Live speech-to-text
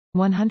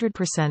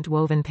100%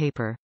 woven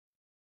paper.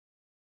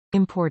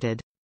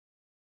 Imported.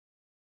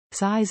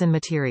 Size and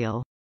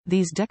material.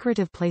 These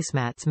decorative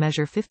placemats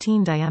measure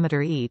 15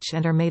 diameter each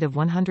and are made of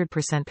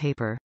 100%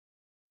 paper.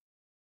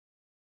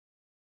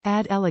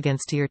 Add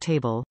elegance to your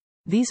table.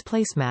 These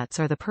placemats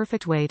are the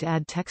perfect way to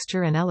add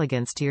texture and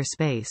elegance to your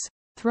space.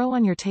 Throw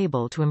on your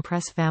table to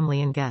impress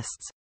family and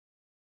guests.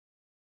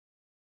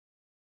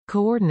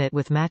 Coordinate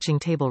with matching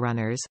table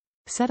runners.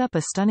 Set up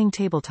a stunning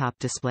tabletop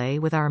display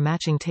with our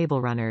matching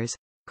table runners.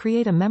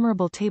 Create a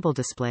memorable table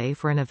display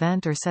for an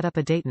event or set up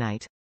a date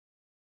night.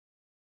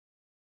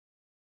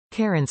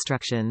 Care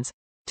instructions.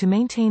 To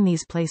maintain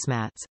these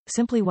placemats,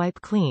 simply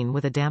wipe clean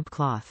with a damp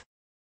cloth.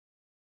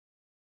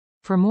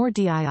 For more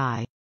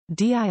DIY.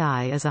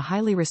 DIY is a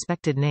highly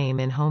respected name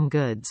in home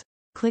goods.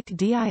 Click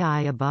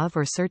DIY above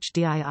or search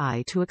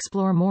DIY to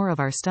explore more of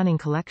our stunning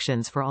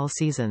collections for all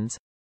seasons.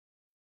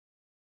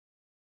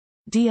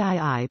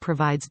 DIY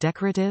provides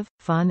decorative,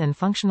 fun and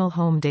functional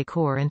home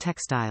decor and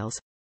textiles.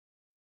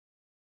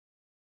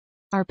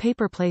 Our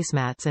paper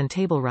placemats and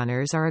table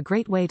runners are a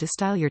great way to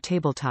style your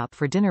tabletop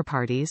for dinner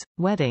parties,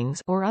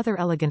 weddings, or other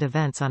elegant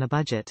events on a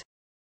budget.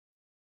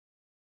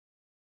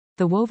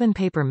 The woven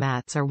paper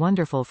mats are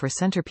wonderful for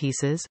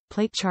centerpieces,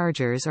 plate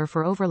chargers or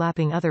for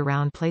overlapping other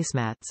round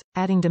placemats,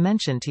 adding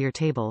dimension to your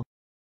table.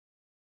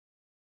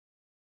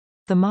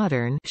 The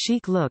modern,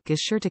 chic look is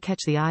sure to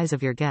catch the eyes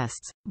of your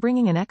guests,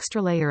 bringing an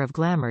extra layer of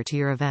glamour to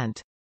your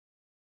event.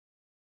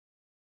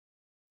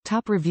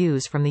 Top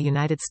reviews from the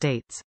United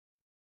States.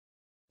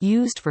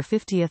 Used for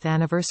 50th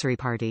anniversary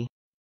party.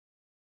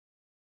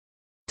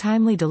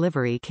 Timely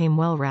delivery, came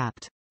well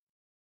wrapped.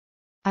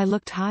 I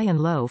looked high and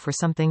low for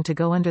something to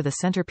go under the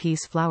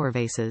centerpiece flower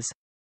vases.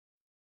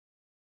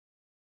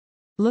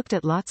 Looked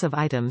at lots of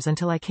items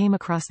until I came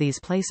across these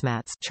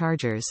placemats,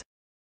 chargers.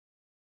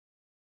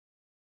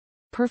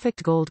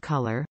 Perfect gold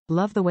color,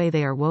 love the way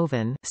they are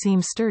woven,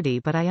 seem sturdy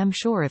but I am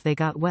sure if they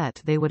got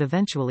wet they would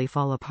eventually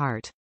fall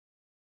apart.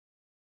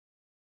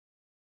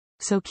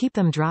 So keep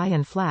them dry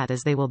and flat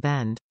as they will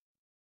bend.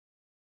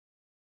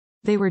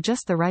 They were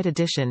just the right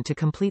addition to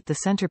complete the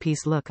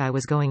centerpiece look I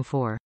was going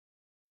for.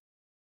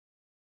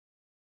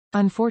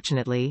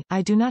 Unfortunately,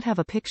 I do not have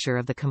a picture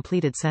of the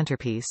completed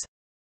centerpiece.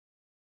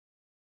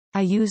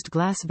 I used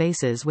glass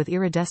vases with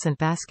iridescent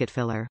basket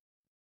filler.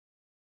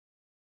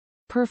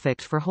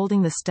 Perfect for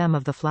holding the stem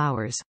of the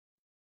flowers.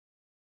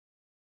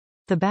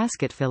 The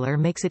basket filler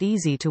makes it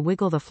easy to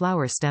wiggle the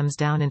flower stems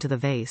down into the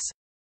vase.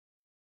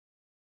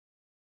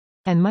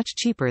 And much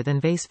cheaper than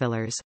vase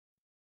fillers.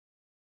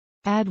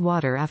 Add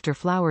water after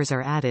flowers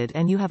are added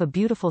and you have a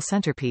beautiful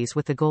centerpiece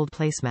with the gold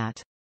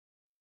placemat.